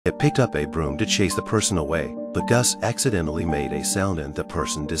It picked up a broom to chase the person away, but Gus accidentally made a sound and the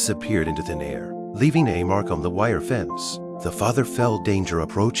person disappeared into thin air, leaving a mark on the wire fence. The father felt danger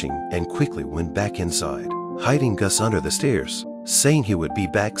approaching and quickly went back inside, hiding Gus under the stairs, saying he would be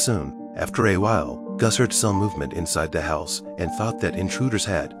back soon. After a while, Gus heard some movement inside the house and thought that intruders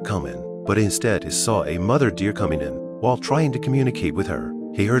had come in, but instead he saw a mother deer coming in. While trying to communicate with her,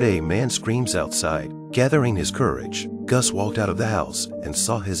 he heard a man screams outside. Gathering his courage, Gus walked out of the house and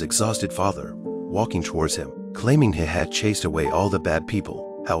saw his exhausted father walking towards him, claiming he had chased away all the bad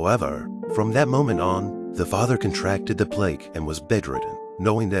people. However, from that moment on, the father contracted the plague and was bedridden,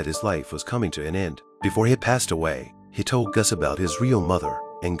 knowing that his life was coming to an end. Before he passed away, he told Gus about his real mother,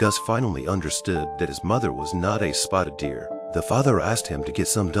 and Gus finally understood that his mother was not a spotted deer. The father asked him to get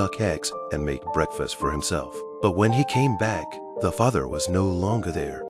some duck eggs and make breakfast for himself. But when he came back, the father was no longer there.